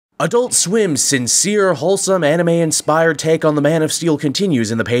Adult Swim's sincere, wholesome, anime-inspired take on the Man of Steel continues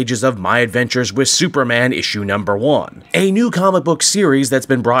in the pages of My Adventures with Superman issue number 1, a new comic book series that's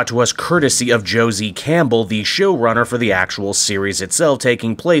been brought to us courtesy of Josie Campbell, the showrunner for the actual series itself,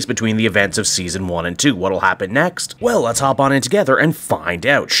 taking place between the events of season 1 and 2. What'll happen next? Well, let's hop on in together and find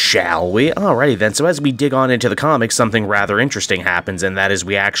out, shall we? Alrighty then, so as we dig on into the comics, something rather interesting happens, and that is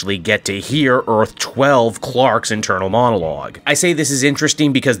we actually get to hear Earth 12 Clark's internal monologue. I say this is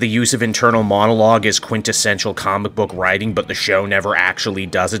interesting because the use of internal monologue is quintessential comic book writing, but the show never actually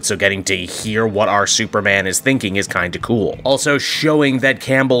does it, so getting to hear what our Superman is thinking is kinda cool. Also showing that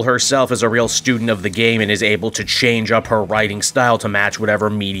Campbell herself is a real student of the game and is able to change up her writing style to match whatever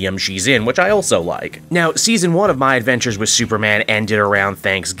medium she's in, which I also like. Now, season 1 of My Adventures with Superman ended around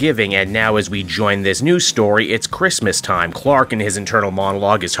Thanksgiving, and now as we join this new story, it's Christmas time. Clark in his internal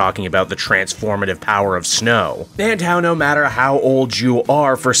monologue is talking about the transformative power of snow, and how no matter how old you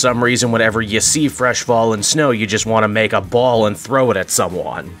are, for some reason whenever you see fresh fallen snow, you just want to make a ball and throw it at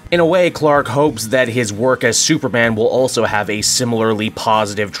someone. In a way, Clark hopes that his work as Superman will also have a similarly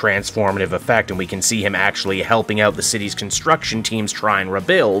positive, transformative effect, and we can see him actually helping out the city's construction teams try and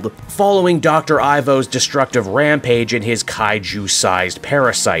rebuild, following Dr. Ivo's destructive rampage in his kaiju-sized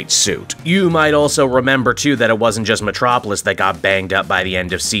parasite suit. You might also remember, too, that it wasn't just Metropolis that got banged up by the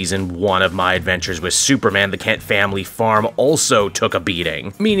end of season 1 of My Adventures with Superman. The Kent family farm also took a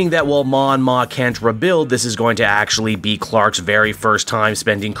beating, meaning that while Ma and Ma Kent rebuild, this is going to actually be Clark's very first time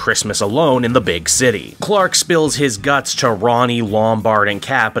spending Christmas alone in the big city. Clark spills his guts to Ronnie, Lombard, and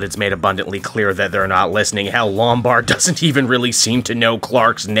Kat, but it's made abundantly clear that they're not listening. Hell, Lombard doesn't even really seem to know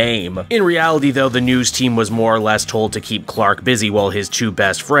Clark's name. In reality, though, the news team was more or less told to keep Clark busy while his two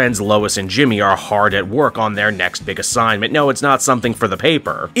best friends, Lois and Jimmy, are hard at work on their next big assignment. No, it's not something for the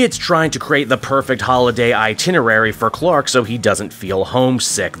paper. It's trying to create the perfect holiday itinerary for Clark so he doesn't feel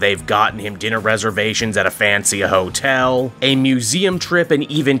homesick. They've gotten him dinner reservations at a fancy hotel, a museum trip, and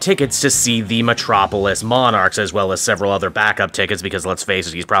even tickets to see the Metropolis Monarchs, as well as several other backup tickets because, let's face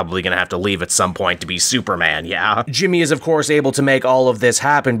it, he's probably gonna have to leave at some point to be Superman, yeah? Jimmy is of course able to make all of this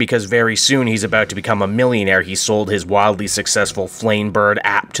happen because very soon he's about to become a millionaire. He sold his wildly successful Flamebird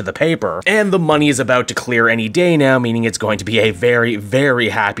app to the paper, and the money is about to clear any day now, meaning it's going to be a very, very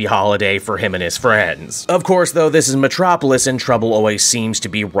happy holiday for him and his friends. Of course, though, this is Metropolis, and trouble always seems to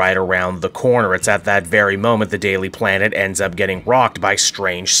be right around the corner. It's at that very moment the Daily Planet ends up getting rocked by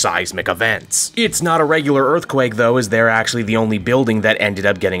strange seismic events. It's not a regular earthquake, though, as they're actually the only building that ended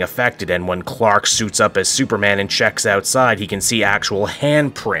up getting affected, and when Clark suits up as Superman and checks outside, he can see actual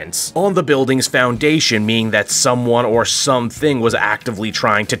handprints on the building's foundation, meaning that someone or something was actively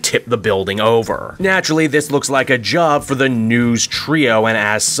trying to tip the building over. Naturally, this looks like a job for the news trio, and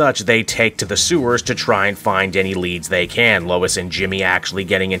as such, they take to the sewers to try and find any leads they can. Lois and Jimmy actually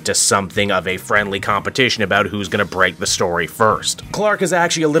getting into something of a friendly competition about who's gonna break the story first. Clark is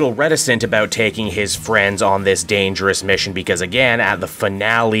actually a little reticent about taking his friends on this dangerous mission because, again, at the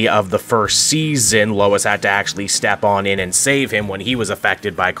finale of the first season, Lois had to actually step on in and save him when he was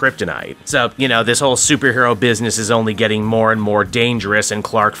affected by kryptonite. So, you know, this whole superhero business is only getting more and more dangerous, and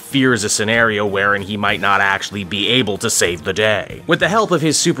Clark fears a scenario wherein he might not actually be able to save the day. With the help of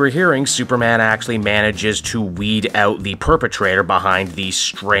his super hearing, Superman actually manages to weed out the perpetrator behind these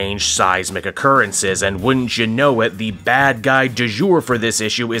strange seismic occurrences, and wouldn't you know it, the bad guy du jour for this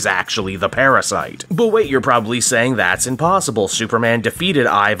issue is actually the Parasite. But wait, you're probably saying that's impossible. Superman defeated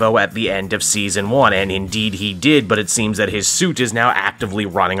Ivo at the end of season 1, and indeed he did, but it seems that his suit is now actively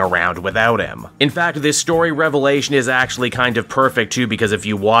running around without him. In fact, this story revelation is actually kind of perfect too, because if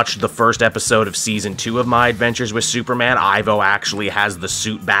you watched the first episode of season 2 of My Adventures with Superman, Ivo actually has the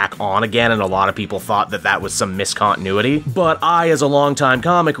suit back on again, and a lot of people thought that that was some miscontinuity. But I, as a longtime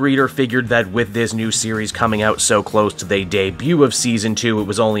comic reader, figured that with this new series coming out so close to the debut of season 2, it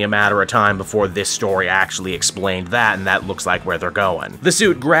was only a matter of time before this story actually explained that, and that looks like where they're going. The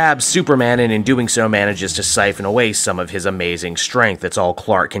suit grabs Superman, and in doing so manages to siphon away some of his amazing strength. That's all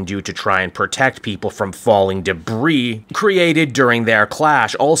Clark can do to try and protect people from falling debris created during their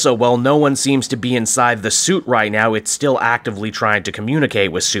clash. Also, while no one seems to be inside the suit right now, it's still actively trying to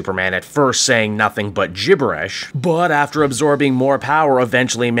communicate with Superman, at first saying nothing but gibberish, but after absorbing more power,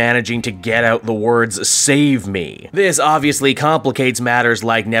 eventually managing to get out the words, "Save me." This obviously complicates matters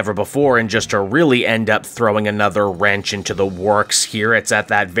like never before, and just to really end up throwing another wrench into the works here, it's at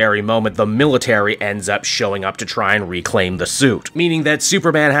that very moment the military ends up showing up to try and reclaim the suit, meaning that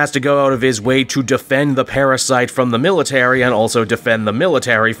Superman has to go out of his way to defend the Parasite from the military and also defend the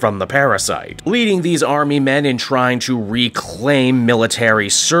military from the Parasite. Leading these army men in trying to reclaim military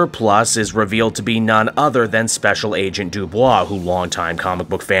surplus is revealed to be none other than Special Agent Dubois, who long time comic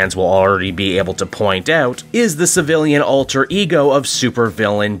book fans will already be able to point out, is the civilian alter ego of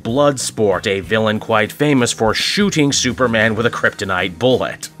supervillain Bloodsport, a villain quite famous for shooting Superman with a kryptonite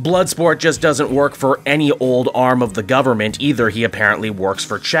bullet. Bloodsport just doesn't work for any old arm of the government either. He apparently works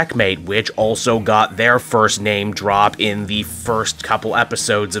for Checkmate, which also got their first name drop in the first couple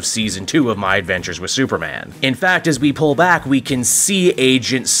episodes of Season 2 of My Adventures with Superman. In fact, as we pull back, we can see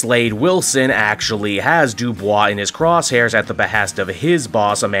Agent Slade Wilson actually has Dubois in his crosshairs at the behest of his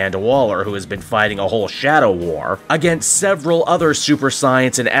boss, Amanda Waller, who has been fighting a whole shadow war against several other super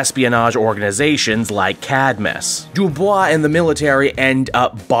science and espionage organizations like Cadmus. Dubois and the military end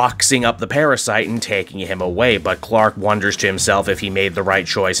up boxing up the parasite and taking him away, but Clark wonders to himself if he made the right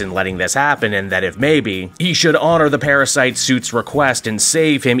choice in letting this happen, and that if maybe, he should honor the parasite suit's request and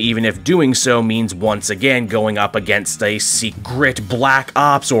save him, even if doing so means once again going up against a secret black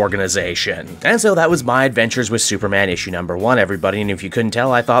ops organization. And so that was My Adventures with Superman issue number 1, everybody, and if you couldn't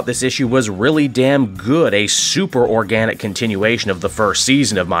tell, I thought this issue was really damn good, a super organic continuation of the first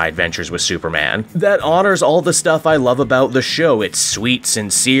season of My Adventures with Superman that honors all the stuff I love about the show. It's sweet,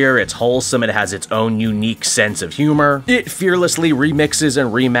 sincere, it's wholesome, it has its own unique sense of humor, it fearlessly remixes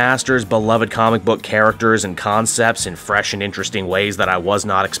and remasters beloved comic book characters and concepts in fresh and interesting ways that I was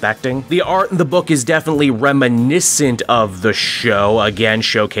not expecting. The art in the book is definitely reminiscent of the show, again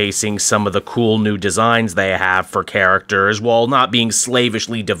showcasing some of the cool new designs they have for characters while not being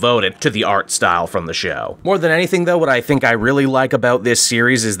slavishly devoted to the art style from the show. More than anything though, what I think I really like about this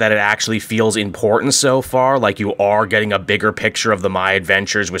series is that it actually feels important so far, like you are getting a bigger picture of the My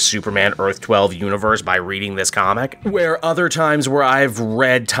Adventures with Superman Earth 12 universe by reading this comic, where other times where I've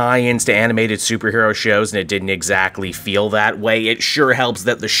read tie-ins to animated superhero shows and it didn't exactly feel that way, it sure helps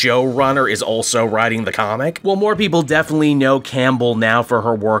that the showrunner is also writing the comic. Well, more people definitely know Campbell now for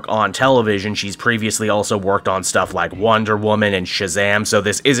her work on television. She's previously also worked on stuff like Wonder Woman and Shazam, so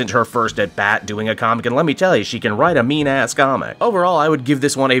this isn't her first at bat doing a comic, and let me tell you, she can write a mean-ass comic. Overall, I would give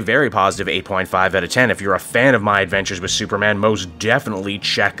this one a very positive 8.5 out of 10. If you're a fan of My Adventures with Superman, most definitely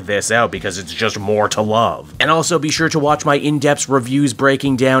check this out because it's just more to love. And also be sure to watch my in-depth reviews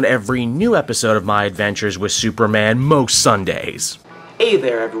breaking down every new episode of My Adventures with Superman most Sundays. Hey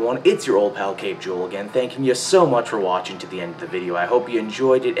there everyone, it's your old pal Cape Joel again, thanking you so much for watching to the end of the video. I hope you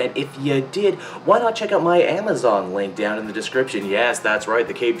enjoyed it, and if you did, why not check out my Amazon link down in the description. Yes, that's right,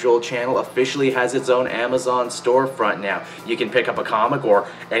 the Cape Joel channel officially has its own Amazon storefront now. You can pick up a comic or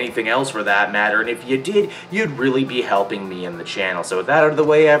anything else for that matter, and if you did, you'd really be helping me and the channel. So with that out of the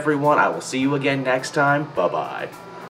way everyone, I will see you again next time. Bye-bye.